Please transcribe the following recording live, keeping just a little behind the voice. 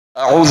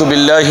أعوذ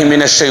بالله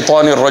من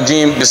الشيطان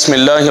الرجيم بسم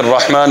الله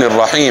الرحمن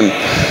الرحيم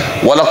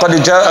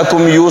ولقد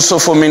جاءكم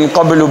يوسف من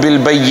قبل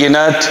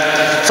بالبينات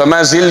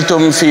فما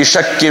زلتم في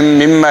شك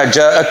مما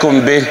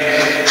جاءكم به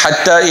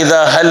حتى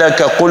إذا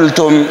هلك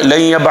قلتم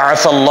لن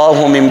يبعث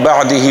الله من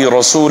بعده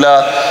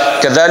رسولا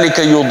كذلك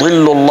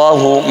يضل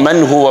الله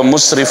من هو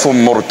مسرف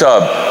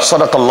مرتاب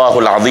صدق الله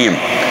العظيم.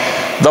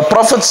 The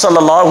Prophet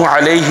sallallahu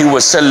alaihi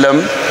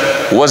wasallam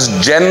was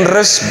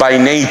generous by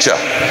nature,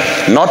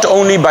 not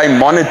only by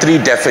monetary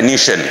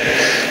definition.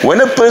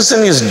 When a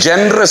person is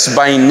generous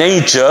by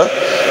nature,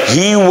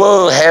 he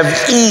will have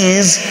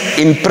ease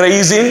in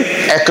praising,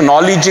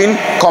 acknowledging,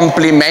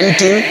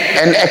 complimenting,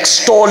 and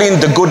extolling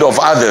the good of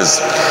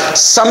others.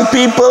 Some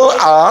people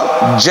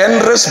are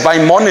generous by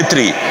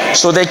monetary,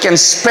 so they can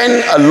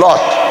spend a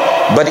lot,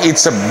 but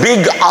it's a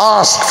big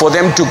ask for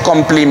them to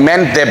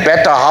compliment their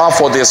better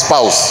half or their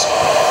spouse.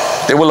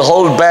 They will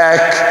hold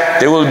back,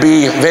 they will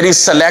be very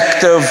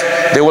selective,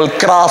 they will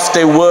craft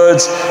their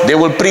words, they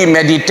will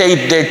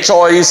premeditate their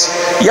choice.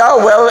 Yeah,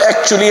 well,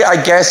 actually,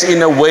 I guess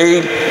in a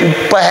way,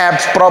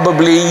 perhaps,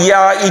 probably,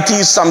 yeah, it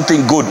is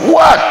something good.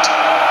 What?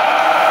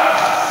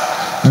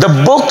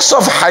 The books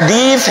of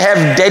hadith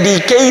have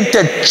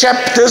dedicated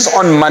chapters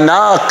on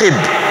manaqib.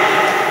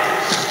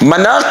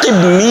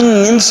 Manaqib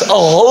means a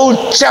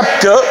whole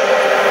chapter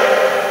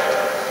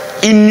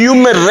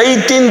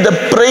enumerating the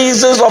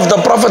praises of the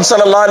Prophet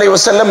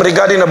ﷺ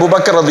regarding Abu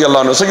Bakr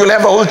radiallahu anhu. So you'll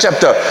have a whole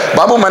chapter,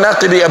 Babu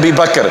Manaqibi Abi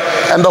Bakr.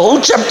 And the whole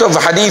chapter of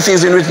hadith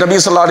is in which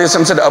Nabi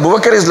ﷺ said, Abu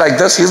Bakr is like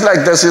this, he's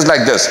like this, he's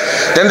like this.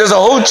 Then there's a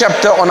whole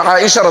chapter on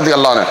Aisha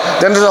radiallahu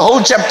anha. Then there's a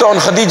whole chapter on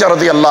Khadija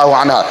radiallahu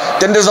anha.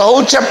 Then there's a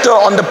whole chapter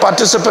on the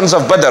participants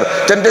of Badr.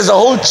 Then there's a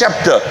whole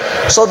chapter.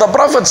 So the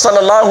Prophet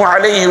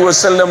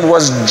ﷺ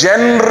was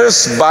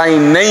generous by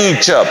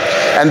nature.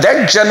 And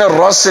that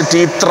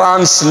generosity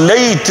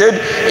translated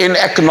in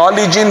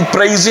acknowledging,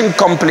 praising,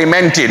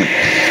 complimenting.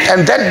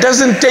 And that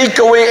doesn't take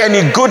away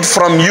any good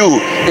from you.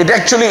 It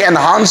actually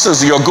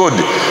enhances your good.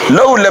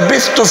 لو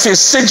لبثت في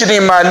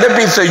السجن ما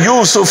لبث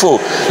يوسف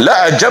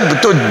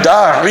لأجبت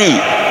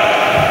الداعي.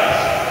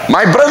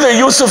 My brother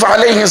Yusuf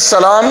alayhi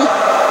salam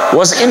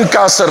was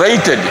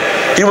incarcerated.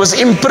 He was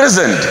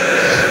imprisoned.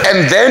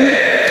 And then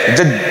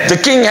the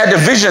king had a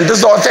vision. This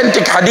is the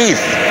authentic hadith.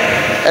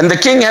 And the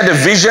king had a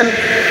vision.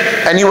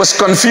 And he was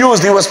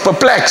confused, he was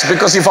perplexed,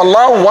 because if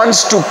Allah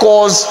wants to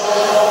cause,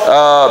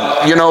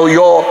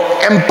 your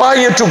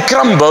empire to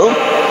crumble,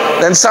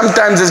 then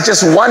sometimes it's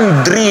just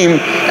one dream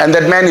and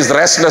that man is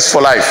restless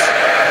for life.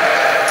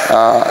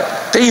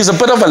 There is a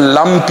bit of a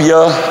lump here,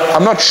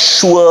 I'm not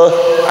sure,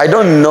 I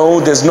don't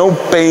know, there's no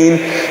pain,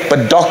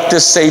 but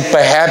doctors say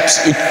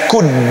perhaps it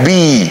could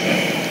be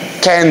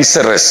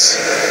cancerous.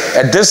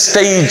 At this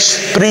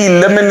stage,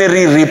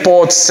 preliminary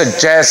reports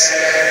suggest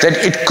that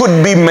it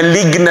could be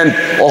malignant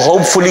or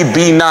hopefully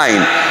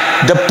benign.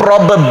 The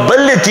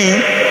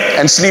probability,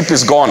 and sleep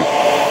is gone.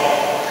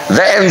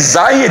 The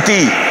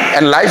anxiety,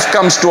 and life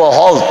comes to a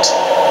halt.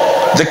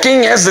 The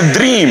king has a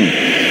dream,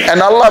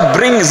 and Allah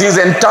brings his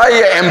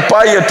entire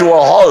empire to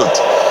a halt.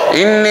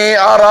 إني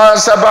أرى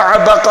 7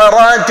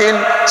 بقرات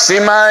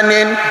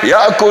سمان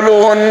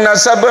يأكلهن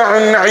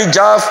 7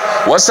 عجاف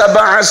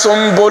و7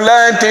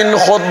 سنبلات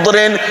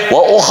خضر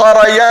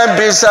وأخر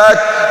يابسات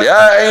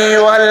يا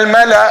أيها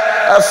الملأ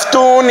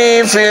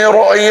أفتوني في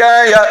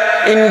رؤياي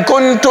إن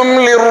كنتم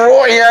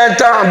للرؤيا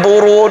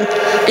تعبرون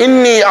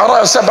إني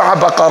أرى 7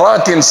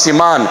 بقرات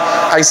سمان.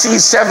 I see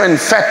 7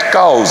 fat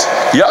cows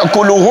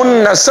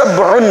يأكلهن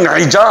 7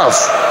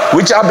 عجاف,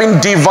 which are being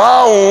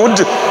devoured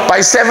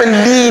by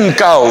 7 lean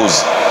cows.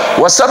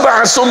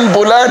 وَسَبْعَ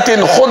سُنْبُلَاتٍ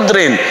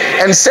خُضْرٍ,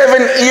 and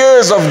 7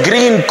 ears of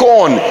green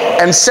corn,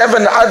 and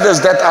 7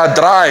 others that are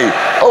dry.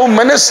 Oh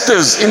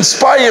ministers,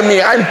 inspire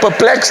me, I'm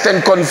perplexed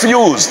and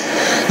confused.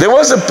 There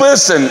was a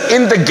person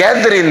in the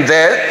gathering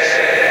there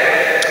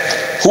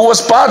who was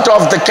part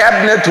of the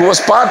cabinet, who was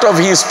part of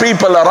his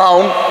people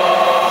around,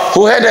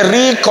 who had a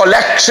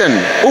recollection.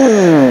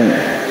 Ooh,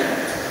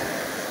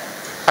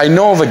 I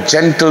know of a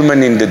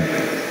gentleman in the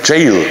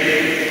jail.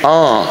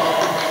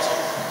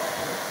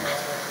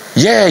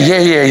 Yeah,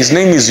 his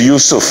name is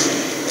Yusuf.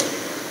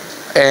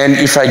 And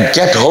if I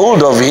get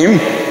hold of him,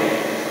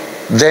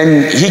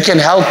 then he can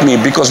help me,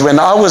 because when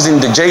I was in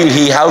the jail,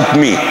 he helped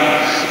me.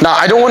 Now,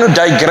 I don't want to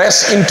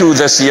digress into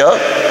this here.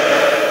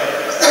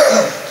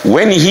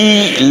 When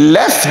he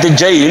left the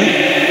jail,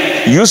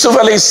 Yusuf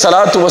alayhi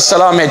salatu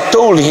wasalam had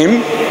told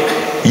him,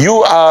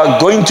 you are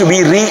going to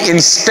be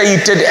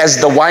reinstated as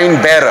the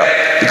wine bearer,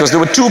 because there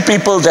were 2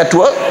 people that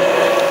were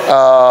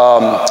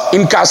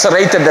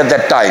incarcerated at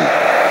that time.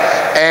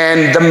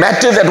 And the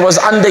matter that was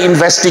under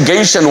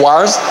investigation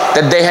was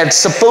that they had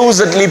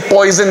supposedly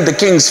poisoned the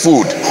king's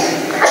food.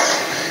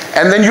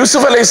 And then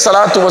Yusuf alayhi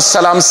salatu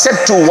wasalam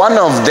said to one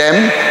of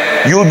them,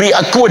 you'll be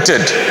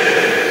acquitted.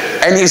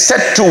 And he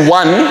said to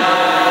one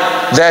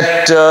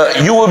that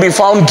you will be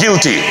found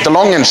guilty, the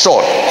long and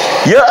short.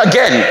 Here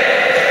again,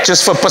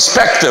 just for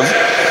perspective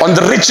on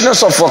the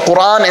richness of the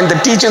Quran and the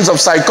teachings of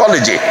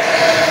psychology.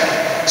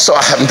 So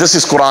this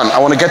is Quran. I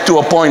want to get to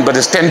a point, but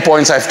there's 10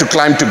 points I have to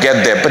climb to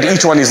get there. But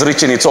each one is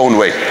rich in its own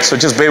way. So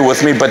just bear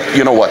with me. But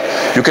you know what?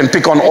 You can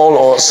pick on all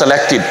or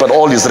select it, but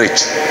all is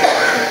rich.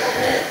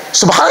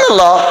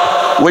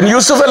 Subhanallah, when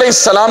Yusuf alayhi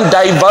salam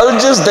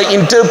divulges the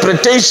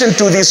interpretation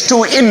to these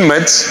two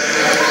inmates,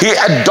 he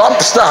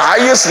adopts the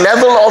highest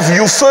level of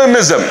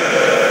euphemism.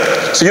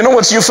 So you know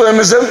what's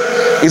euphemism?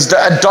 It's the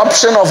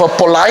adoption of a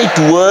polite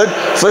word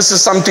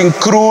versus something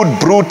crude,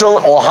 brutal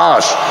or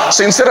harsh.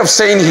 So instead of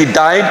saying he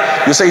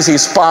died, you say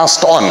he's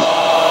passed on.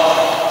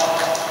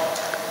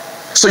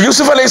 So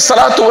Yusuf alayhi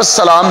salatu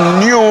wassalam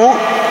knew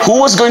who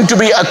was going to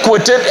be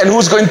acquitted and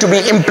who's going to be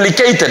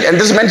implicated. And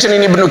this is mentioned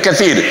in Ibn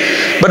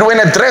Kathir. But when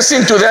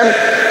addressing to them,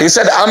 he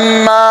said,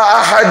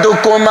 Amma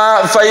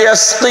ahadukuma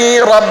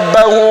fayasqi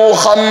rabbahu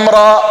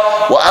khamra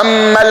wa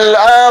amma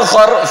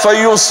al-akhar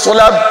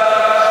fayuslab.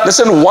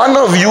 Listen, one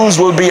of you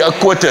will be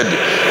acquitted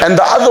and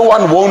the other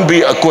one won't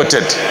be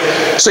acquitted.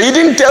 So he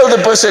didn't tell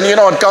the person, you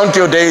know, count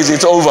your days,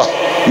 it's over.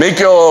 Make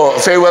your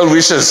farewell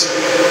wishes.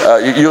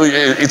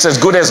 It's as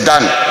good as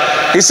done.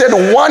 He said,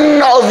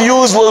 one of you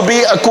will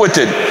be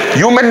acquitted.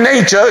 Human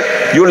nature,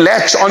 you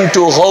latch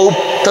onto hope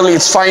till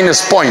its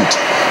finest point.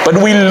 But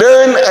we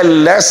learn a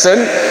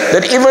lesson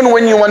that even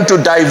when you want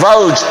to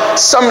divulge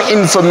some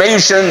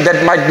information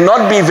that might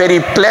not be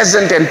very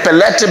pleasant and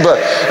palatable,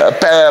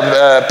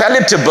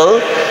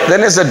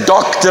 then as a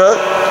doctor,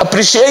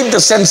 appreciate the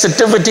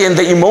sensitivity and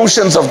the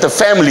emotions of the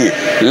family.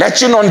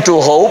 Latching onto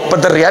hope,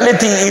 but the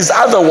reality is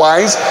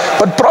otherwise.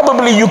 But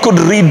probably you could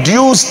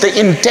reduce the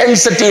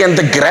intensity and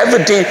the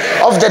gravity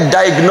of the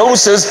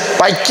diagnosis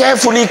by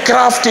carefully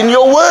crafting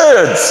your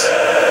words.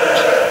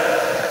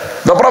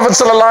 The Prophet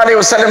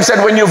ﷺ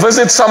said, when you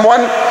visit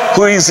someone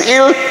who is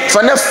ill,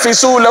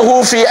 فَنَفِّسُوا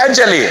لَهُ فِي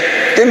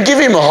أَجَلِهِ, then give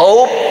him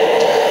hope,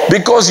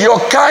 because your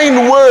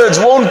kind words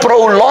won't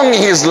prolong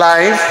his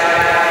life,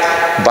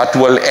 but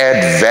will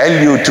add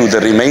value to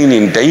the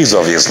remaining days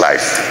of his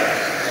life.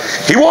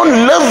 He won't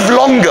live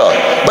longer,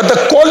 but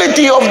the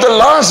quality of the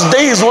last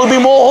days will be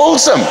more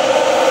wholesome.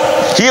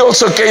 He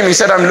also came, he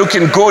said, I'm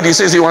looking good. He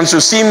says he wants to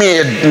see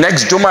me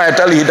next Jummah at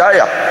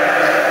Al-Hidaayah.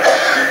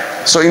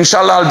 So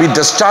inshallah I'll be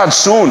discharged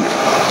soon.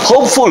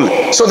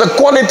 Hopeful. So the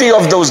quality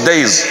of those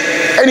days.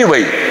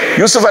 Anyway,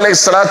 Yusuf alayhi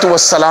salatu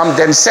wassalam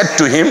then said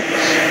to him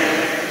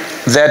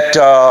that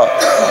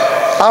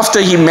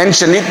after he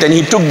mentioned it, then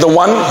he took the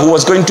one who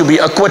was going to be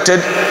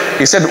acquitted.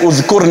 He said,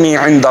 Udhkurni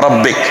inda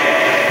rabbik.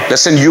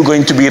 Listen, you're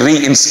going to be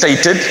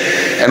reinstated.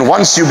 And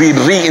once you be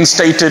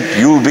reinstated,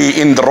 you'll be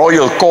in the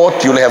royal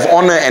court. You'll have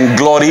honor and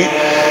glory.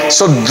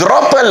 So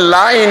drop a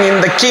line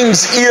in the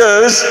king's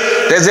ears.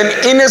 There's an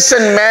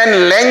innocent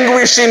man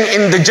languishing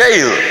in the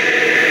jail.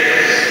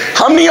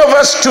 How many of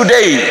us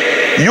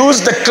today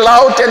use the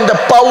clout and the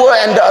power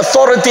and the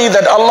authority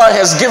that Allah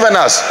has given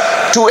us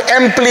to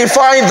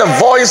amplify the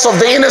voice of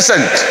the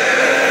innocent?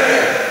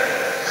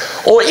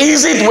 Or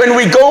is it when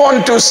we go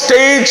onto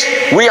stage,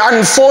 we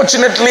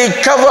unfortunately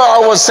cover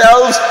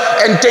ourselves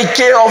and take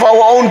care of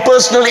our own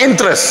personal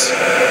interests?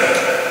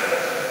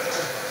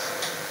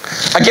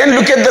 Again,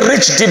 look at the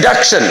rich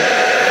deduction.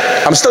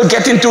 I'm still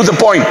getting to the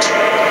point.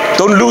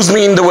 Don't lose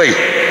me in the way.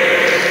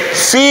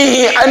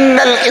 فيه أن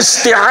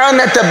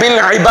الاستعانة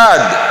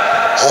بالعباد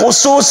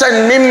خصوصا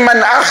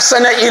ممن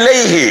أحسن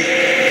إليه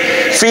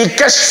في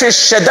كشف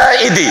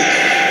الشدائد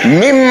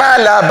مما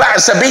لا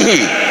بأس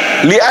به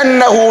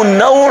لأنه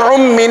نوع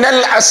من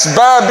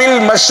الأسباب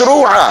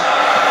المشروعة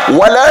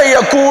ولا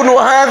يكون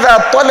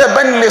هذا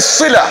طلبا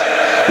للصلة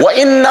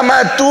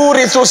وإنما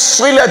تورث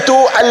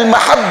الصلة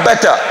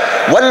المحبة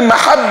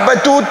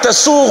والمحبة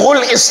تسوغ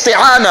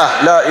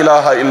الاستعانة. لا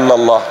إله إلا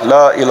الله,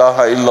 لا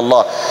إله إلا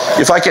الله.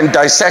 If I can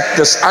dissect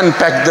this,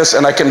 unpack this,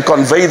 and I can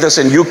convey this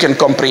and you can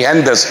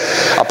comprehend this,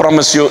 I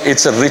promise you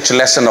it's a rich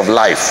lesson of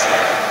life.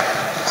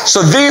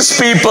 So these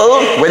people,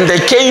 when they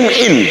came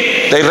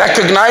in, they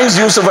recognized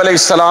Yusuf alayhi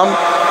salam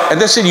and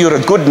they said, you're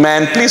a good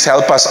man, please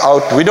help us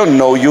out. We don't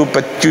know you,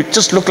 but you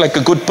just look like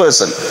a good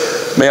person.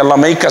 May Allah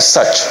make us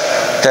such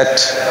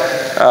that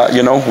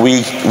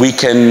we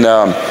can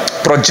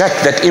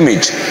project that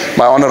image.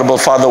 My honorable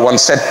father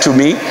once said to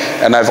me,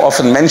 and I've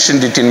often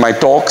mentioned it in my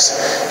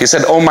talks, he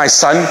said, oh my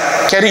son,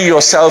 carry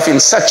yourself in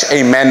such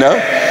a manner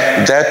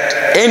that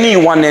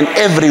anyone and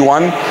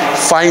everyone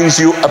finds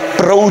you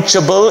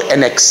approachable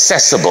and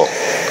accessible.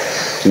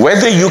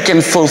 Whether you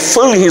can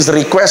fulfill his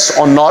request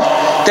or not,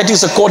 that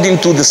is according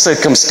to the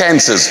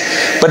circumstances.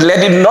 But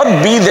let it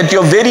not be that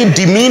your very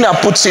demeanor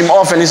puts him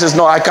off and he says,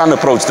 no, I can't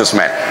approach this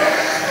man.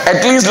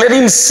 At least let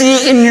him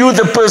see in you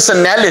the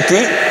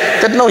personality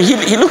that no,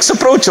 he looks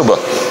approachable.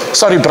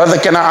 Sorry brother,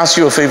 can I ask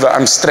you a favor?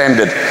 I'm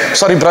stranded.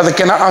 Sorry brother,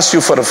 can I ask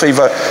you for a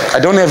favor? I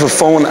don't have a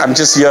phone, I'm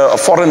just here, a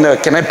foreigner.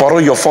 Can I borrow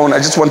your phone? I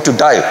just want to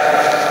dial.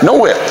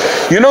 Nowhere.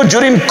 You know,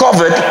 during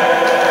COVID,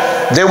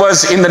 there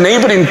was in the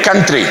neighboring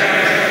country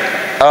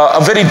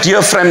a very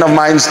dear friend of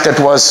mine that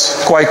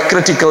was quite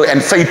critical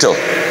and fatal.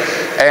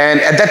 And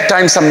at that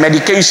time some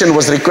medication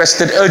was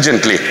requested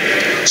urgently.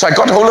 So I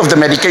got hold of the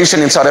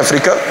medication in South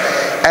Africa,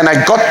 and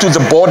I got to the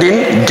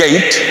boarding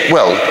gate,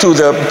 well, to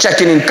the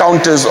check-in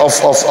counters of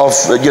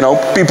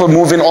people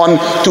moving on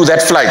to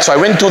that flight. So I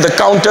went to the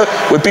counter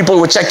where people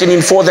were checking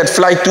in for that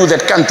flight to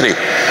that country.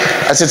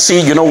 I said,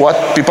 see, you know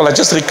what? People are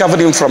just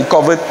recovering from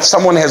COVID.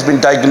 Someone has been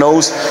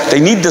diagnosed. They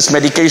need this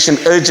medication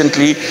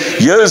urgently.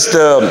 Here's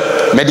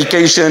the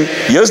medication.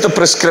 Here's the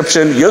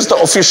prescription. Here's the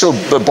official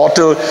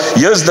bottle.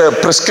 Here's the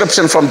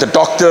prescription from the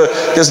doctor.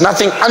 There's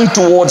nothing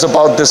untowards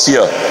about this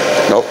here.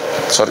 No,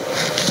 sorry.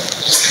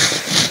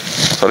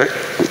 Sorry.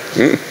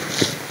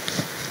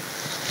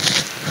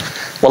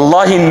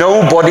 Wallahi,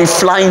 nobody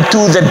flying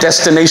to the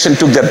destination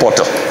took that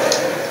bottle.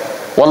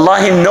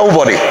 Wallahi,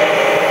 nobody.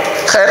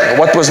 Khair,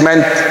 what was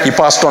meant, he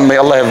passed on. May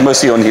Allah have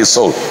mercy on his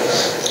soul.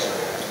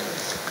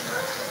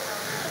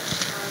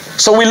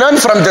 So we learn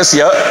from this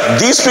here,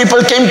 these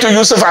people came to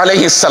Yusuf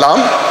alayhi salam.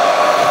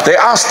 They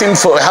asked him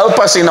for help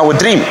us in our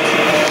dream.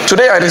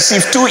 Today I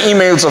received 2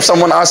 emails of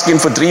someone asking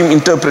for dream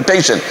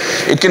interpretation.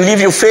 It can leave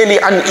you fairly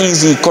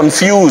uneasy,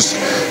 confused,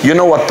 you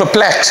know what,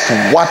 perplexed.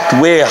 What,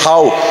 where,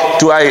 how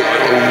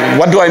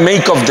what do I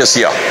make of this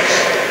here?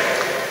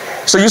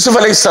 So Yusuf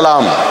alayhi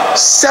salam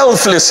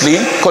selflessly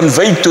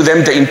conveyed to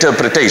them the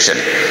interpretation.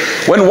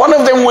 When one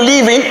of them were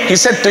leaving, he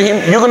said to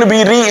him, you're going to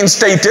be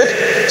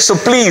reinstated, so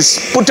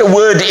please put a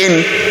word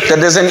in that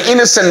there's an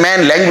innocent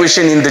man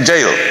languishing in the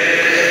jail.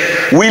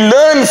 We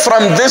learn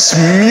from this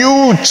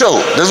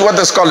mutual, this is what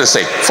the scholars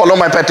say, follow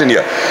my pattern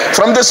here,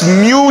 from this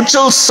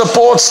mutual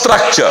support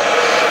structure.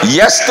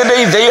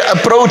 Yesterday they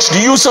approached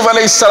Yusuf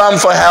alayhi salam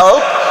for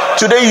help.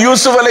 Today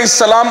Yusuf alayhi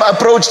salam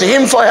approached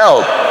him for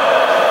help.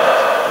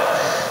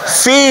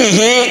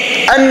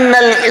 فيه أن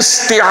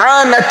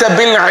الاستعانة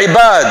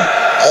بالعباد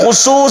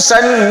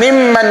خصوصا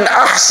ممن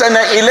أحسن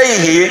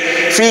إليه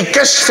في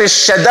كشف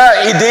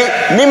الشدائد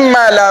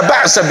مما لا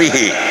بأس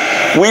به.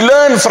 We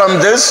learn from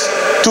this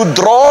to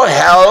draw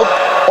help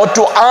or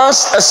to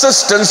ask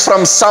assistance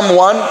from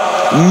someone,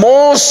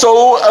 more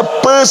so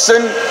a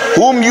person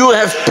whom you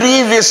have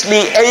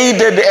previously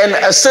aided and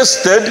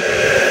assisted,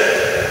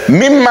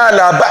 مما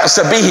لا بأس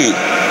به,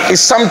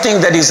 is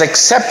something that is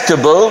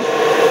acceptable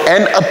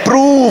and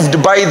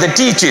approved by the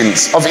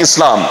teachings of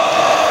Islam.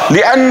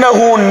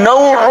 لأنه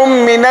نوع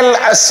من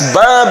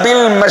الأسباب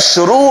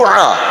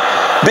المشروعة,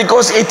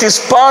 because it is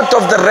part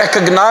of the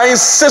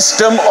recognized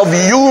system of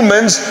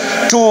humans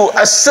to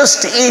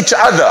assist each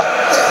other.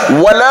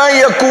 ولا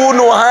يكون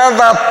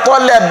هذا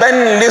طلبا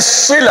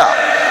للصلة.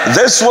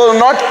 This will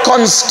not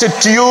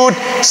constitute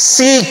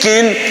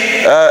seeking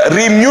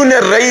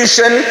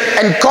remuneration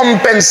and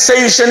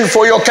compensation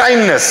for your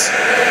kindness.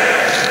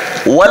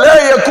 ولا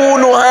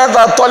يكون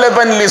هذا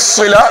طلبا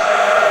للصلة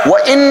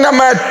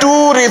وإنما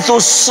تورث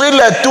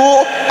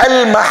الصلة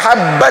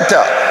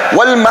المحبة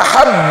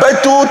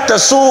والمحبة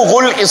تسوغ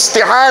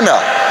الاستعانة.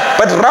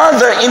 But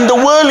rather, in the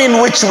world in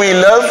which we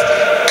live,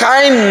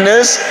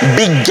 kindness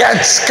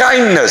begets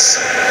kindness,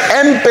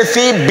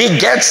 empathy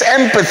begets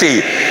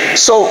empathy.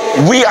 So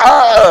we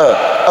are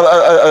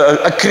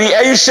a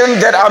creation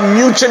that are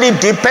mutually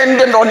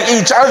dependent on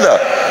each other.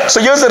 So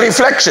here's a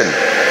reflection.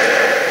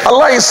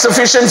 Allah is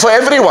sufficient for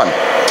everyone,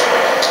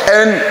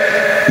 and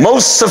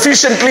most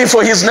sufficiently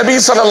for his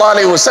Nabi sallallahu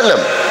alayhi wasallam.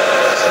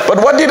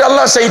 But what did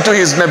Allah say to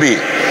his Nabi?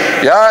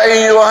 Ya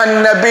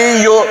ayyuhan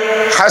nabiyyu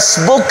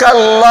hasbuka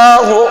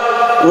Allahu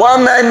wa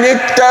man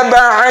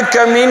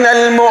ittaba'aka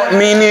minal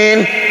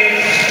mu'minin.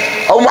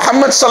 O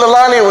Muhammad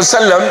sallallahu alayhi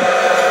wasallam,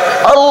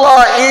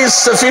 Allah is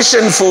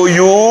sufficient for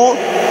you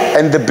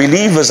and the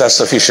believers are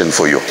sufficient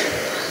for you.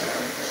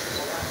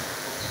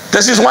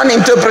 This is one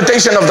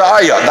interpretation of the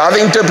ayah. The other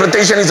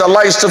interpretation is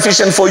Allah is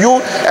sufficient for you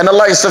and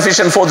Allah is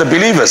sufficient for the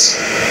believers.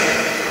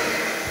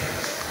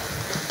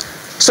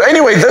 So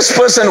anyway, this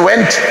person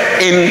went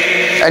in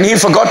and he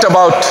forgot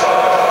about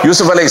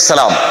Yusuf alayhi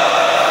salam.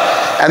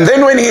 And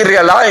then when he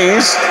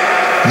realized,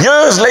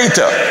 years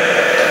later,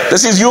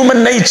 this is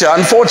human nature,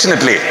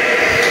 unfortunately.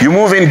 You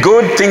move in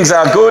good, things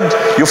are good,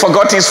 you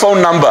forgot his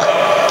phone number.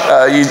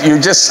 You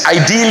just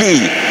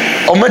ideally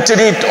omitted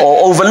it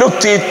or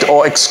overlooked it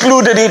or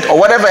excluded it or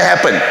whatever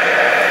happened.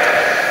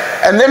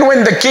 And then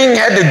when the king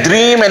had a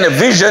dream and a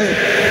vision,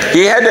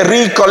 he had a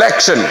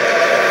recollection.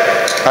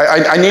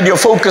 I need your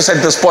focus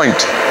at this point.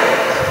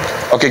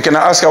 Okay, can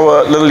I ask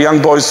our little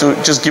young boys to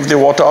just give their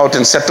water out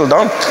and settle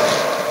down?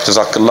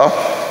 JazakAllah.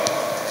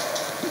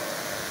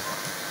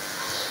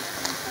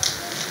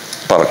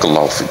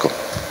 Barakallahu fikum.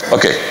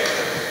 Okay.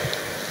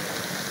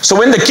 So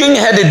when the king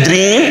had a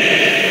dream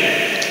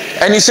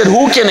and he said,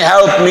 who can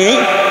help me?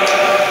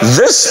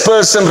 This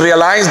person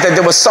realized that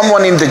there was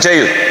someone in the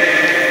jail.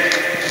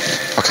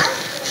 Okay.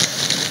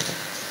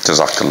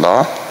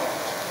 JazakAllah.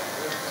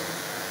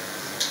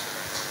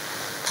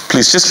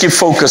 Please just keep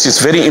focus. It's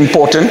very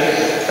important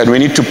and we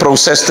need to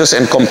process this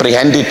and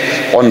comprehend it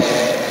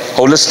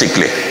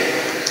holistically.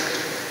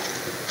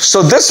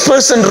 So this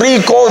person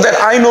recalled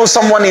that I know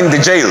someone in the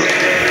jail.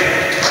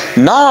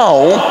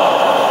 Now,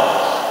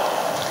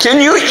 can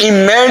you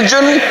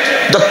imagine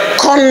the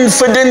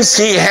confidence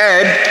he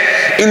had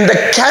in the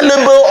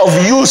caliber of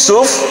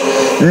Yusuf,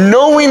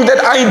 knowing that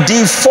I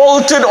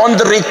defaulted on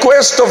the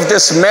request of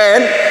this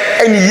man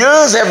and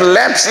years have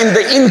lapsed in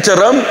the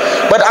interim,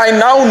 but I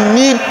now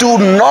need to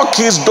knock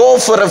his door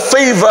for a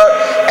favor,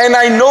 and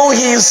I know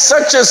he is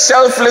such a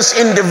selfless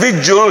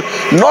individual,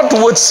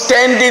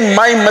 notwithstanding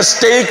my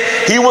mistake,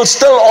 he will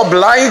still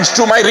oblige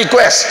to my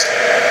request.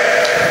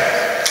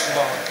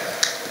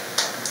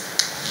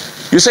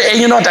 You say, hey,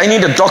 you know what, I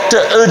need a doctor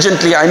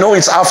urgently, I know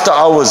it's after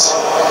hours.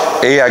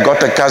 Hey, I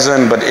got a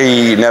cousin, but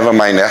hey, never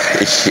mind.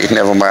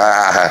 Never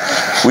mind.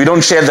 We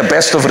don't share the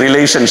best of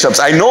relationships.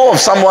 I know of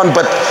someone,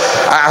 but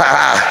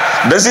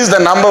this is the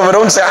number. We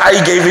don't say,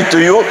 I gave it to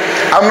you.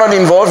 I'm not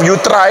involved. You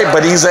try,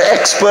 but he's an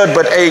expert.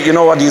 But hey, you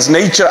know what? His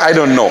nature, I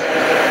don't know.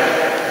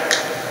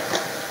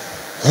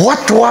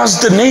 What was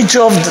the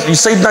nature of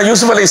Sayyidina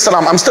Yusuf alayhi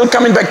salam? I'm still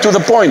coming back to the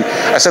point.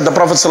 I said the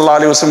Prophet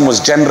sallallahu alaihi wasallam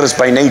was generous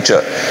by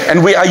nature.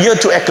 And we are here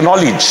to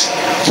acknowledge.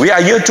 We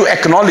are here to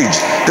acknowledge.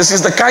 This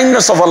is the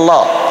kindness of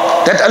Allah.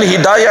 That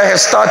Al-Hidaayah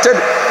has started.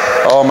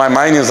 Oh, my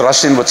mind is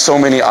rushing with so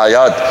many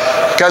ayat.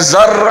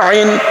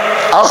 كَزَرْعٍ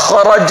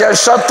أَخْرَجَ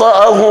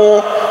شَطَأَهُ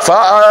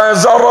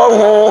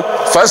فَآزَرَهُ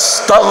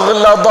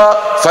فَاسْتَغْلَظَ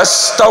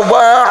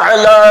فَاسْتَوَى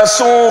عَلَى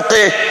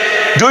سُوقِهِ.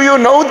 Do you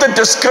know the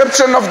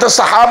description of the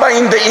Sahaba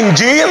in the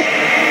Injil?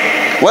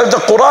 Well,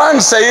 the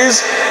Quran says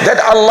that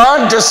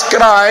Allah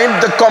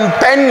described the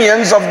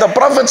companions of the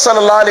Prophet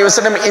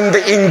ﷺ in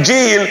the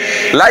Injil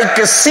like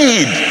a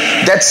seed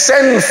that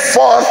sent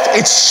forth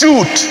its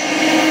shoot.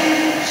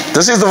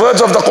 This is the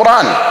words of the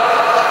Quran.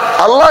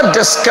 Allah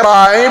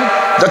described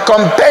the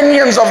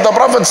companions of the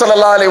Prophet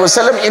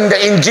ﷺ in the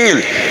Injil.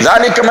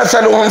 ذَلِكَ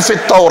مَثَلُهُمْ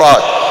فِي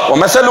التَّوْرَاتِ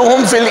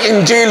وَمَثَلُهُمْ فِي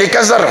الْإِنْجِيلِ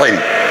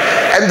كَزَرْعٍ.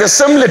 And the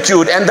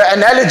similitude and the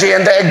analogy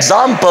and the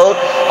example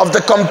of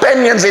the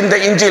companions in the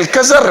Injil,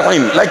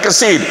 كَزَرْعٍ, like a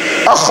seed,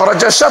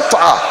 أَخْرَجَ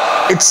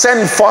شَطْعَ, it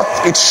sent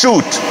forth its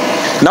shoot.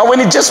 Now when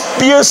it just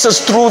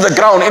pierces through the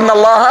ground, إِنَّ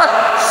اللَّهَ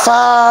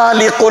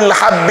فَالِقُ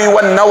الْحَبِّ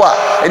وَالنَّوَى,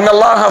 إِنَّ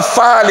اللَّهَ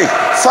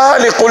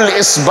فَالِقُ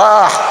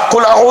الْإِصْبَاحِ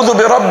قُلْ أَعُوذُ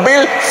بِرَبِّ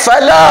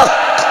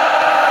الْفَلَقِ.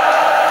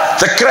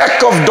 The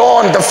crack of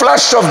dawn, the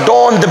flash of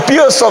dawn, the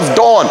pierce of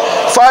dawn.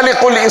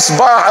 Faliqul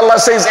isbah, Allah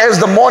says, as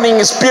the morning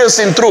is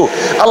piercing through.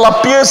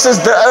 Allah pierces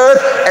the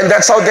earth, and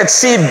that's how that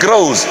seed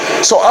grows.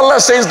 So Allah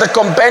says the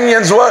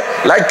companions were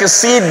like a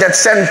seed that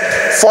sent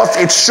forth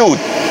its shoot.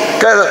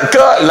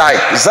 Like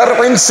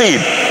zar'in,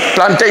 seed,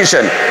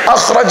 plantation.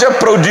 Akhraja,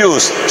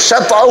 produce.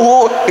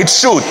 Shat'ahu, its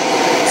shoot.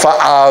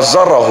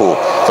 Fa'azarahu.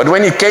 But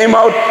when it came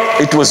out,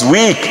 it was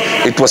weak,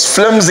 it was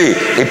flimsy,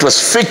 it was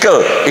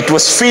fickle, it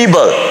was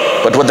feeble.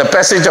 But with the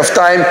passage of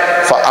time,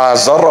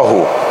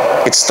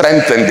 فَآزَرَهُ, it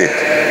strengthened it.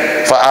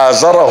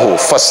 فَآزَرَهُ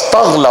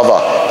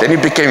فَاسْتَغْلَظَ, then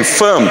it became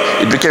firm,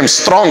 it became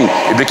strong,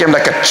 it became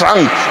like a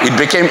trunk, it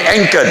became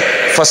anchored.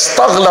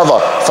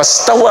 فَاسْتَغْلَظَ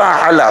فَاسْتَوَى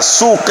عَلَى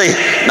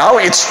سُوقِهِ, now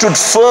it stood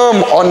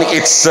firm on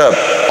its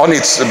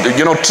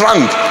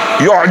trunk.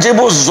 يُعْجِبُ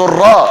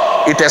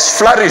الزُّرَّاء, it has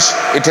flourished,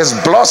 it has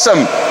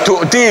blossomed.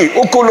 تُؤْتِي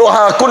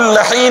أُكُلُهَا كُلَّ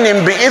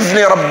حِينٍ بِإِذْنِ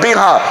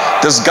رَبِّهَا.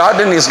 This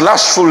garden is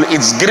lushful,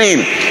 it's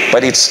green,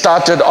 but it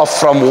started off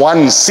from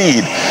one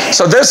seed.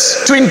 So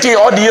this 20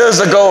 odd years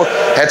ago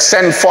had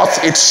sent forth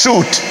its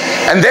shoot,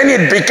 and then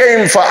it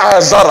became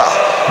فَآزَرَ,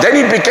 then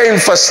it became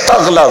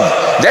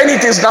فَاسْتَغْلَظ, then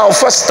it is now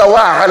فَاسْتَوَى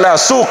عَلَى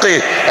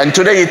سُوقِهِ, and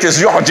today it is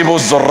يُعْجِبُ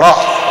الزُّرَّاء.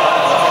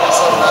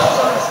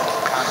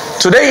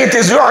 Today it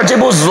is يُعْجِبُ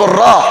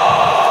الزُّرَّاء.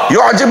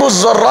 Yu'jibu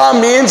Zurra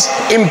means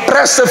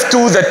impressive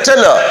to the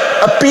tiller,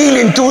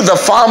 appealing to the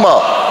farmer,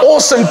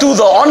 awesome to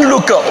the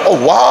onlooker. Oh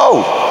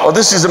wow, oh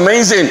this is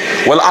amazing.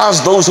 Well,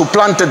 ask those who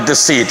planted the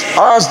seed.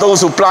 Ask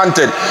those who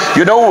planted.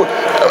 You know,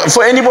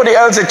 for anybody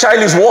else a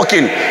child is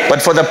walking,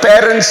 but for the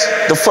parents,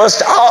 the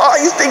first,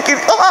 he's thinking,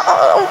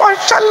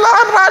 mashallah,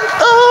 run.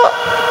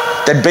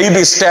 That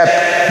baby step,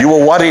 you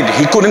were worried.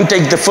 He couldn't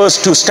take the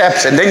first 2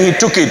 steps, and then he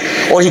took it.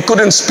 Or he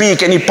couldn't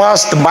speak, and he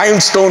passed the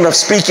milestone of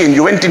speaking.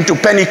 You went into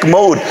panic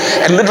mode,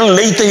 and little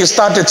later he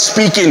started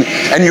speaking,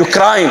 and you're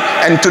crying.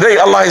 And today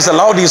Allah has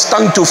allowed his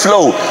tongue to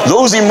flow.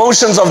 Those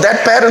emotions of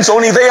that parents,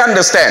 only they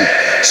understand.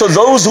 So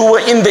those who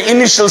were in the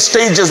initial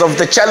stages of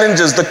the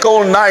challenges, the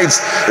cold nights,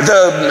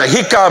 the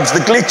hiccups, the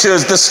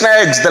glitches, the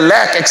snags, the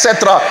lack,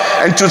 etc.,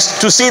 and to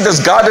see this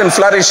garden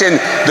flourishing,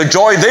 the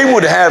joy they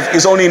would have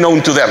is only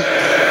known to them.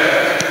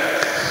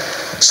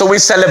 So we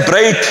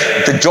celebrate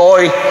the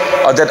joy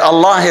that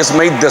Allah has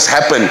made this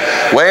happen.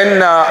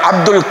 When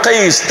Abdul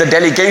Qais, the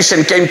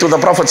delegation, came to the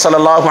Prophet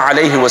sallallahu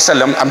alaihi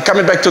wasallam, I'm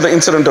coming back to the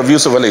incident of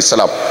Yusuf alayhi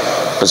salam.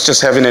 It's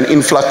just having an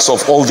influx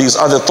of all these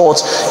other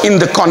thoughts in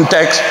the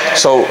context,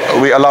 so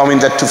we're allowing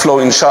that to flow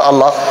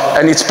inshallah,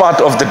 and it's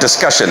part of the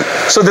discussion.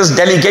 So this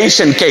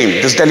delegation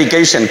came.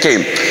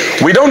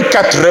 We don't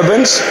cut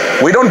ribbons,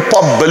 we don't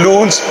pop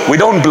balloons, we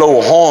don't blow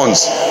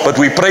horns, but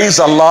we praise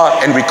Allah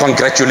and we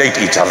congratulate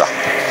each other.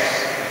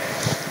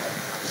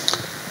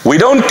 We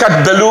don't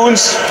cut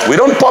balloons, we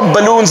don't pop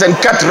balloons and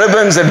cut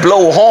ribbons and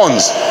blow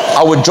horns.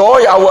 Our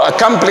joy, our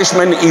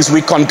accomplishment is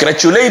we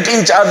congratulate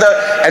each other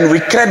and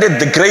we credit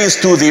the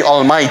grace to the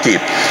Almighty.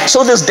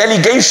 So this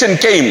delegation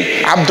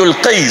came, Abdul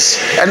Qais,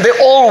 and they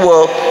all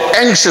were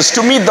anxious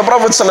to meet the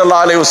Prophet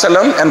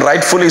ﷺ, and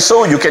rightfully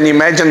so. You can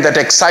imagine that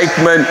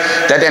excitement,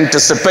 that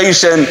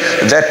anticipation,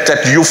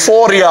 that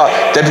euphoria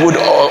that would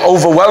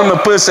overwhelm a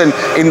person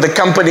in the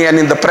company and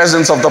in the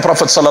presence of the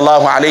Prophet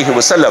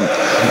ﷺ.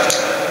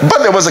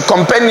 But there was a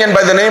companion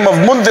by the name of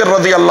Mundhir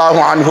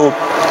radiallahu anhu.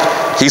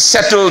 He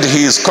settled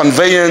his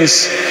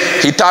conveyance,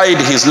 he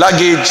tied his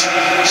luggage,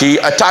 he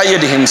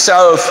attired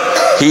himself,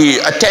 he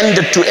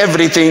attended to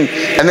everything,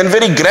 and then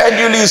very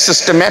gradually,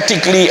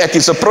 systematically, at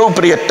his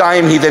appropriate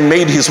time, he then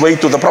made his way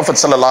to the Prophet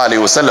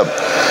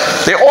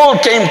ﷺ. They all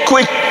came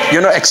quick,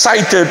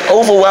 excited,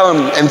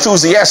 overwhelmed,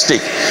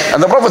 enthusiastic.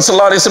 And the Prophet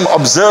ﷺ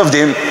observed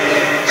him.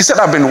 He said,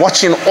 I've been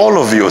watching all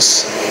of you,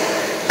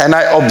 and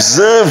I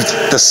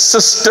observed the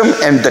system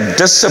and the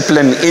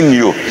discipline in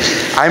you.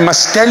 I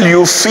must tell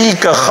you,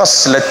 فِيكَ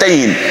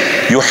خَصْلَتَيْن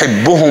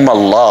يُحِبُّهُمَ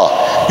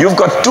اللَّهِ. You've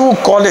got two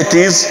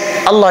qualities.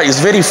 Allah is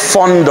very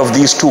fond of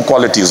these two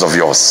qualities of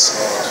yours.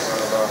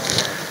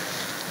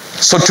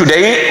 So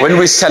today, when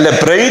we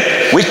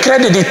celebrate, we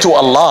credit it to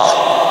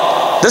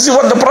Allah. This is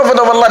what the Prophet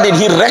of Allah did.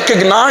 He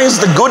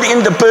recognized the good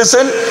in the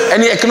person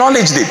and he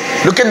acknowledged it.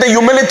 Look at the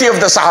humility of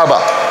the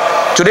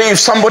Sahaba. Today, if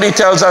somebody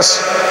tells us,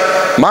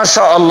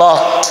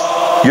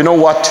 MashaAllah, you know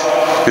what?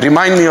 You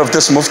remind me of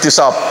this Mufti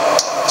Sahab.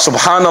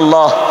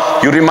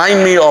 Subhanallah, you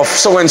remind me of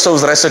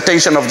so-and-so's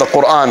recitation of the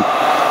Quran.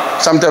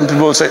 Sometimes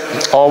people will say,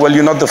 oh, well,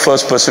 you're not the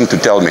first person to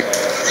tell me.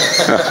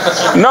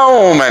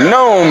 No,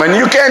 man,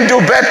 you can't do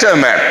better,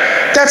 man.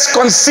 That's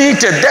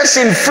conceited, that's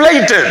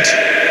inflated.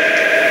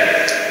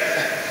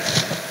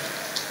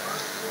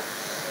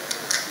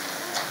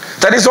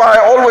 That is why I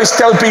always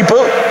tell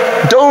people,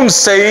 don't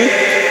say,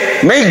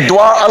 make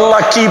dua,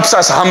 Allah keeps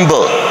us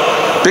humble.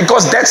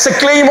 Because that's a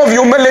claim of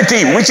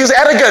humility, which is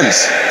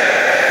arrogance.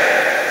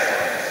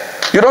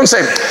 You don't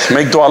say,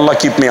 make dua, Allah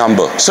keep me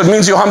humble. So it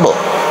means you're humble.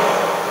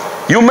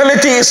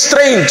 Humility is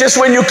strained. Just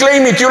when you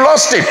claim it, you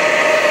lost it.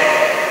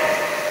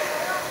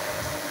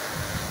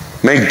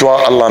 Make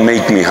dua, Allah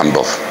make me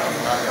humble.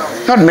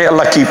 Not may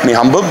Allah keep me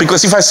humble,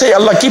 because if I say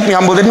Allah keep me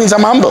humble, that means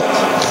I'm humble.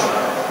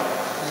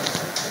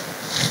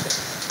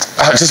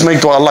 Just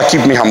make dua, Allah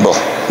keep me humble.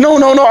 No,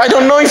 I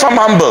don't know if I'm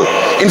humble.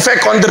 In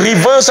fact, on the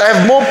reverse, I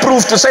have more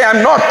proof to say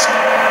I'm not.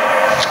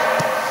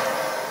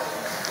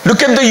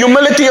 Look at the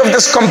humility of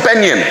this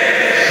companion.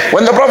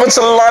 When the Prophet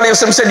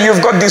ﷺ said,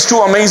 you've got these two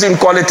amazing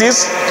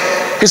qualities,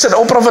 he said,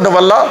 O Prophet of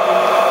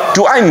Allah,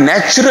 do I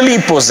naturally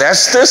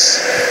possess this?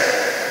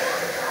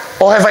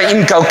 Or have I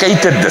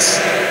inculcated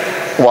this?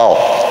 Wow.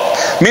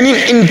 Meaning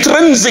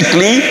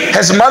intrinsically,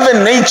 has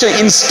Mother Nature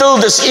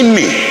instilled this in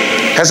me?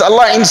 Has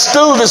Allah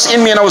instilled this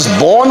in me and I was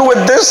born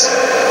with this?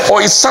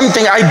 Or is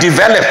something I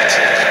developed?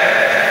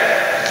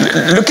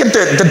 Look at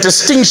the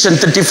distinction,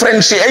 the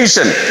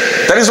differentiation.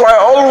 That is why I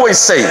always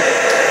say,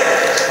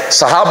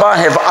 Sahaba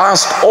have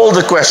asked all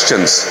the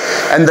questions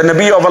and the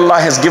Nabi of Allah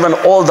has given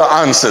all the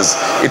answers.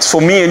 It's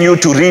for me and you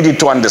to read it,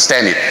 to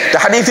understand it. The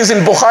hadith is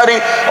in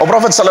Bukhari of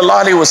Prophet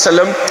sallallahu alaihi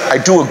wasallam. I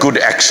do a good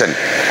action.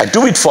 I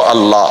do it for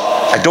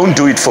Allah. I don't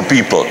do it for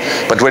people.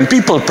 But when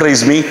people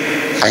praise me,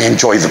 I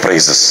enjoy the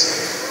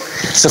praises.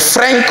 It's a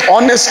frank,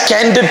 honest,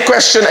 candid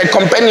question a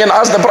companion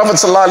asked the Prophet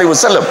sallallahu alaihi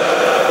wasallam.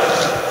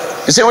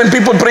 You say, when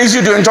people praise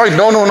you, do you enjoy it?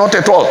 No, not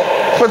at all.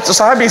 But the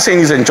Sahabi is saying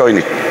he's enjoying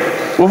it.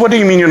 Well, what do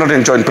you mean you're not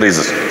enjoying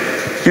praises?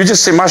 You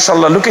just say,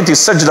 mashallah, look at his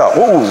sajda.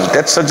 Oh,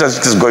 that sajda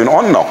is going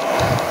on now.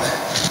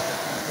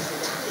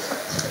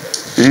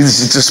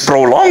 It's just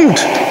prolonged.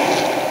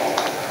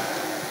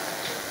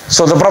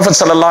 So the Prophet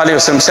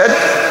ﷺ said,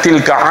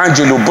 Tilka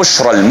ajilu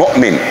bushra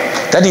al-mu'min.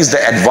 That is the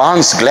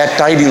advanced glad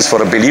tidings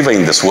for a believer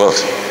in this world.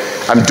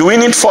 I'm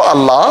doing it for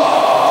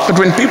Allah, but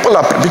when people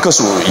are, because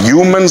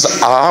humans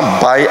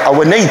are by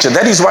our nature.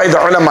 That is why the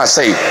ulama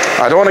say,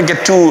 I don't want to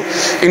get too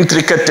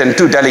intricate and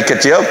too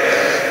delicate here.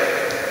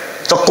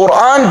 The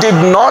Quran did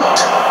not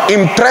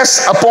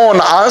impress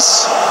upon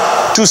us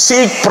to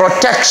seek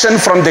protection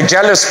from the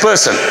jealous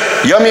person.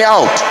 Hear me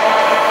out.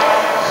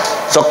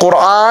 The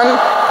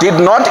Quran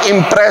did not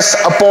impress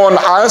upon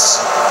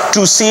us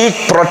to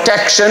seek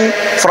protection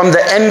from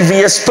the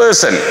envious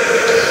person.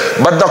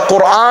 But the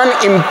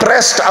Quran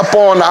impressed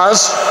upon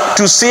us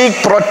to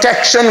seek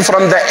protection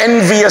from the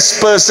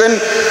envious person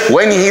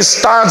when he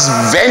starts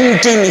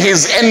venting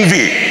his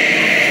envy.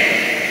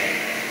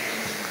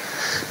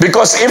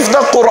 Because if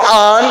the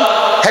Quran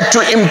had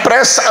to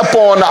impress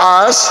upon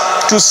us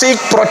to seek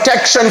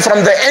protection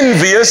from the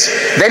envious,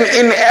 then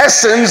in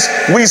essence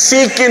we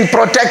seek in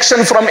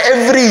protection from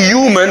every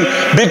human,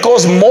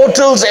 because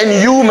mortals and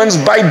humans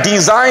by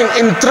design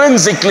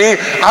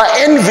intrinsically are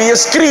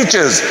envious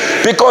creatures.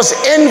 Because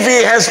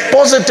envy has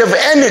positive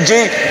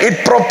energy,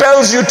 it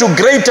propels you to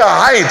greater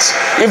heights.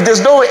 If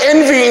there's no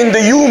envy in the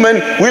human,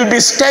 we'll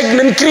be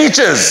stagnant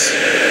creatures.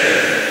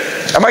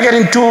 Am I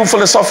getting too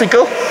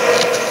philosophical?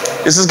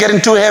 Is this getting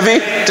too heavy?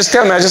 Just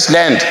tell me, I just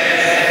land.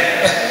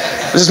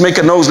 Just make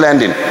a nose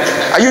landing.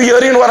 Are you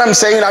hearing what I'm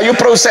saying? Are you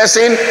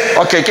processing?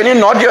 Okay, can you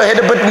nod your head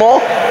a bit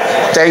more?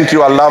 Thank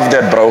you, I love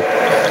that, bro.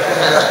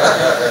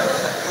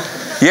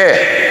 Yeah.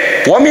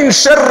 وَمِن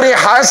شَرِّ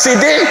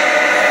حَاسِدٍ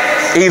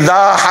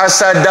إِذَا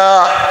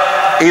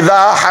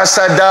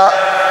حَسَدَ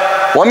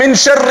وَمِن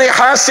شَرِّ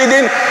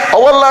حَاسِدٍ.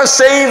 Oh Allah,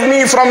 save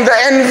me from the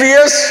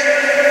envious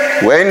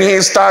when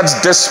he starts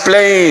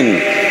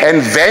displaying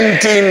and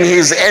venting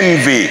his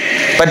envy.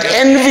 But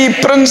envy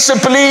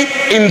principally,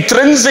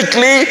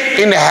 intrinsically,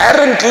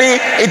 inherently,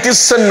 it is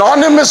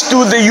synonymous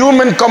to the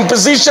human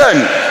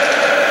composition.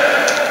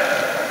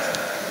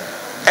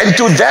 And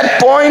to that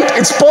point,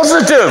 it's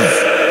positive.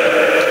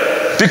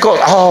 Because,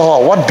 oh,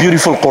 what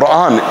beautiful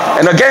Quran.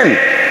 And again,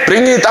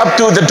 bring it up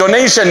to the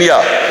donation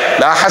here.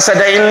 La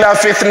hasada illa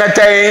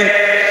fitnatain.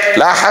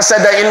 La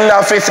hasada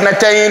illa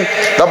fitnatain.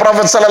 The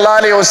Prophet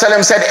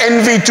ﷺ said,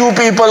 envy two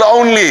people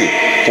only.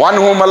 One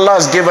whom Allah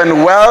has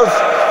given wealth,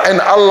 and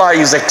Allah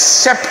is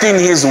accepting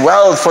his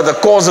wealth for the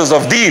causes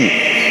of deen.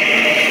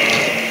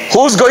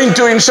 Who's going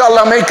to,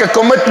 inshallah, make a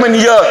commitment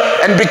here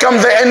and become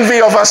the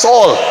envy of us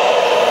all?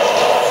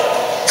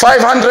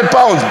 500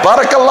 pounds.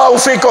 Barakallahu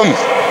fikum.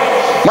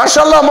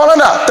 MashaAllah,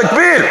 Maulana,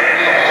 takbir.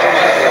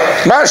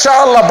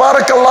 MashaAllah,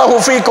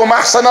 barakallahu feekum,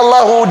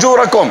 ahsanallahu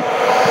ujurakum.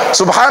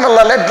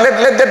 Subhanallah,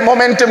 let that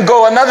momentum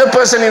go. Another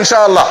person,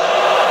 inshallah.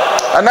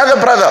 Another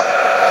brother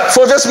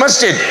for this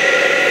masjid.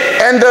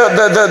 And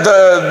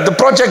the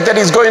project that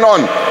is going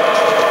on.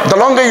 The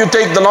longer you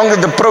take, the longer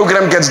the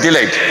program gets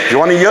delayed. If you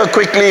want to hear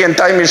quickly and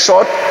time is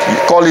short,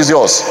 call is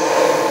yours.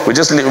 We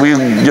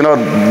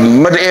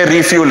mid-air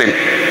refueling.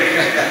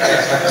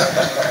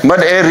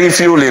 Mid-air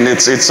refueling,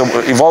 it's an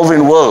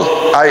evolving world,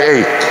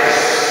 IA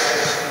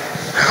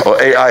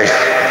or AI.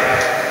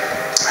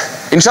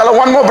 Inshallah,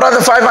 one more brother,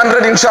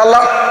 500,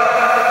 inshallah.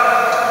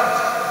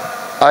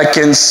 I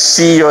can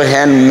see your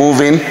hand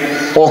moving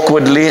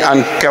awkwardly,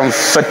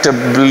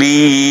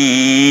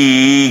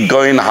 uncomfortably,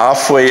 going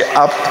halfway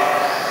up.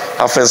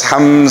 Hafiz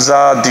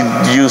Hamza,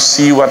 did you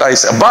see what I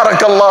said?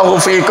 Barakallahu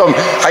feekum.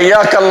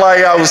 Hayyakallah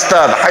ya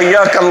ustad.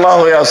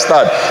 Hayyakallahu ya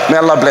ustad. May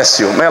Allah bless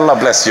you. May Allah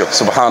bless you.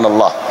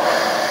 Subhanallah.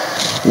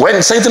 When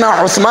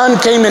Sayyidina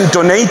Uthman came and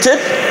donated,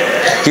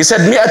 he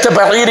said, مِئَةَ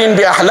بَعِيرٍ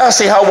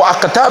بِأَحْلَاسِهَا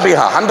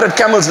وَأَقْتَابِهَا, 100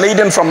 camels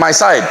laden from my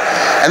side.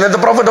 And then the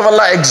Prophet of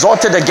Allah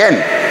exhorted again.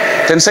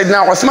 Then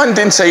Sayyidina Uthman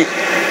didn't say,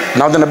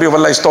 now the Nabi of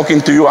Allah is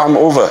talking to you, I'm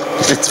over.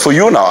 It's for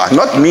you now,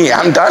 not me,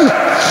 I'm done.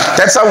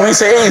 That's how we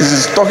say, hey,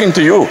 he's talking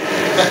to you.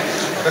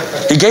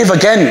 He gave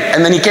again,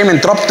 and then he came and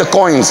dropped the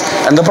coins,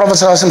 and the Prophet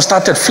ﷺ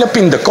started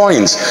flipping the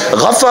coins.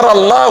 غَفَرَ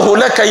اللَّهُ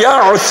لَكَ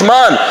يَا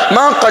عُثْمَانَ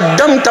مَا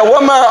قَدَّمْتَ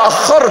وَمَا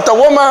أَخَّرْتَ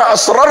وَمَا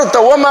أَسْرَرْتَ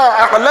وَمَا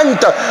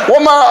أَعْلَنْتَ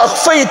وَمَا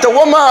أَخْفَيْتَ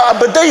وَمَا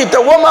أَبْدَيْتَ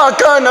وَمَا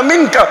كَانَ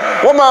مِنْكَ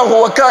وَمَا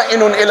هُوَ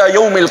كَائِنٌ إِلَى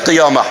يَوْمِ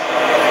الْقِيَامَةِ.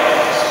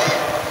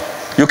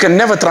 You can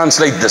never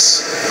translate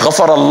this.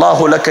 غَفَرَ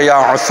اللَّهُ لَكَ يَا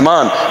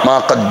عُثْمَانَ مَا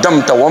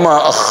قَدَّمْتَ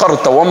وَمَا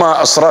أَخَّرْتَ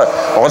وَمَا أَسْرَرْتَ.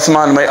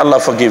 Uthman, may Allah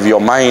forgive your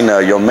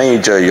minor, your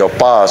major, your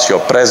past, your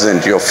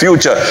present, your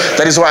future.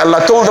 That is why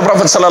Allah told the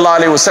Prophet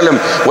ﷺ,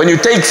 when you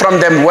take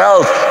from them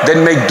wealth,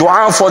 then make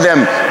dua for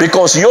them,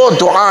 because your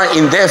dua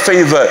in their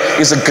favor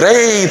is a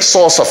great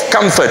source of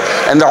comfort.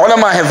 And the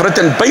ulama have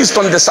written, based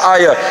on this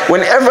ayah,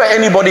 whenever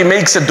anybody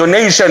makes a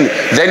donation,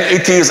 then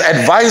it is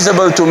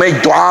advisable to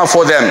make dua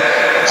for them.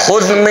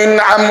 خذ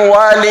من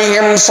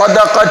أموالهم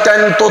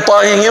صدقة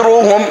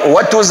تطهرهم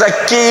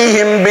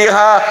وتزكيهم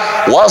بها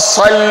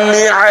وصل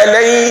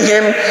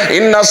عليهم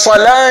إن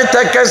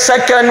صلاتك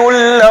سكن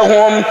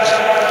لهم.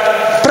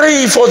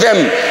 Pray for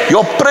them.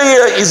 Your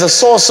prayer is a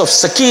source of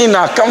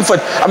sakina,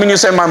 comfort. I mean, you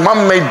say, my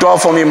mom made dua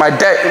for me, my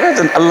dad.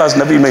 Imagine Allah's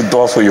Nabi made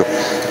dua for you.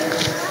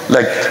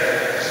 Like,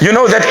 you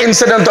know that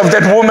incident of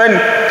that woman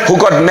who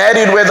got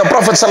married, where the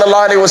Prophet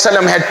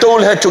ﷺ had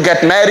told her to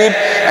get married,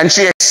 and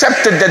she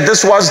accepted that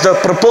this was the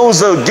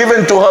proposal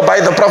given to her by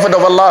the Prophet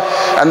of Allah.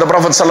 And the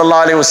Prophet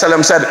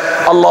ﷺ said,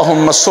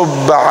 Allahumma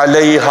subba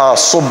alayha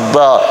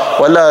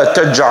subba wa la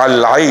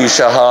taj'al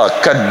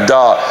aishaha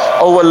kadda.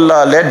 Oh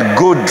Allah, let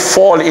good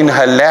fall in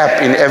her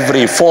lap in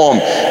every form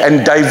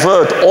and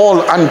divert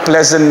all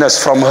unpleasantness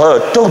from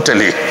her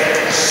totally.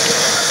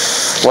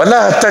 Wa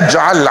la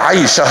taj'al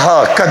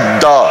aishaha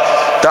kadda.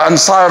 The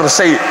Ansar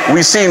say,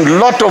 we seen a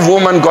lot of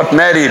women got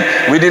married.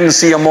 We didn't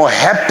see a more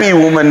happy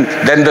woman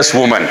than this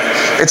woman.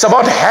 It's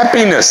about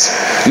happiness.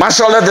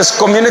 MashaAllah, this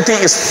community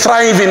is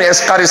thriving,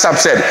 as Qari Sahib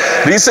said.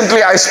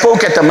 Recently, I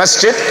spoke at a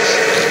masjid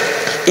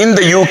in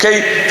the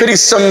UK. Very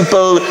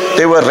simple.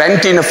 They were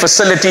renting a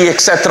facility,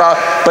 etc.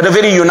 But a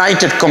very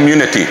united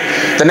community.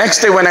 The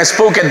next day when I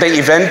spoke at the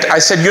event, I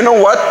said, you know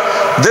what?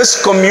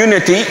 This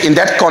community, in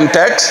that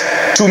context,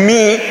 to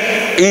me,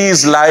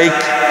 is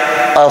like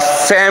a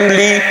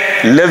family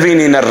living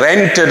in a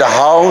rented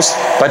house,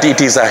 but it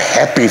is a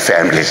happy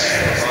family.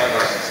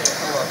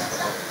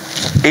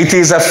 It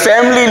is a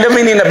family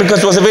living in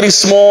because it was a very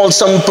small,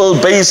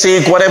 simple,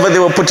 basic, whatever they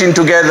were putting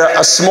together,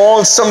 a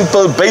small,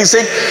 simple,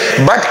 basic,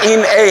 but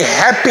in a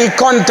happy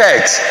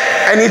context.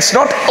 And it's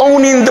not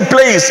owning the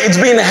place, it's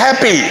being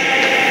happy.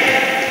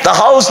 The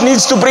house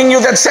needs to bring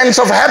you that sense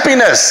of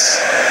happiness.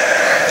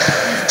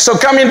 So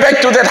coming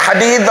back to that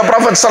hadith, the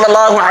Prophet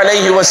sallallahu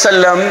alaihi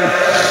wasallam,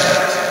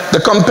 the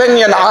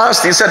companion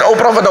asked, he said, "O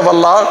Prophet of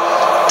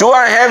Allah, do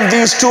I have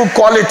these two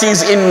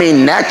qualities in me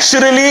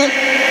naturally,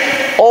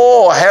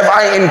 or have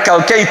I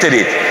inculcated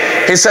it?"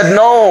 He said,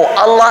 "No,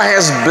 Allah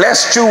has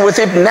blessed you with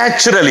it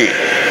naturally."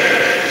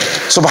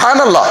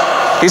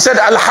 Subhanallah. He said,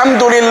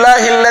 "Alhamdulillah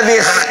alladhi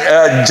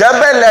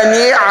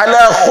jabalani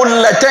ala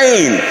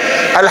khullatayn."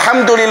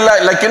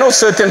 Alhamdulillah, like you know,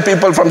 certain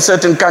people from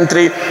certain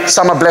country,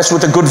 some are blessed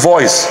with a good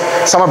voice,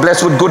 some are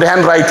blessed with good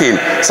handwriting,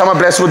 some are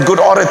blessed with good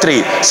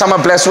oratory, some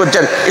are blessed with,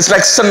 it's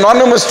like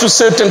synonymous to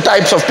certain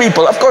types of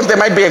people. Of course, there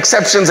might be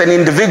exceptions and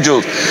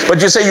individuals,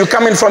 but you say you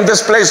come in from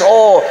this place,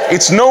 oh,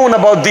 it's known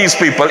about these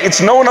people,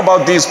 it's known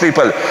about these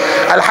people.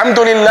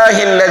 Alhamdulillah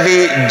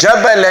alladhi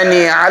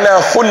jabalani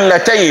ala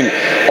khullatayn.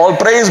 All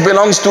praise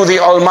belongs to the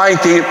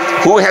Almighty,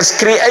 who has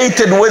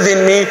created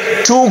within me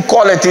two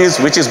qualities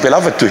which is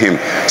beloved to Him.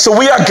 So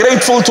we are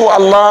grateful to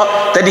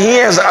Allah that He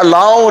has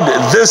allowed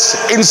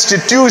this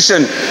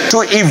institution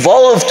to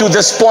evolve to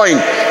this point,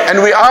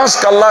 and we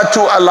ask Allah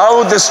to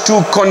allow this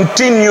to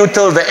continue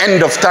till the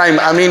end of time.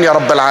 Ameen ya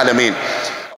Rabbal Alameen.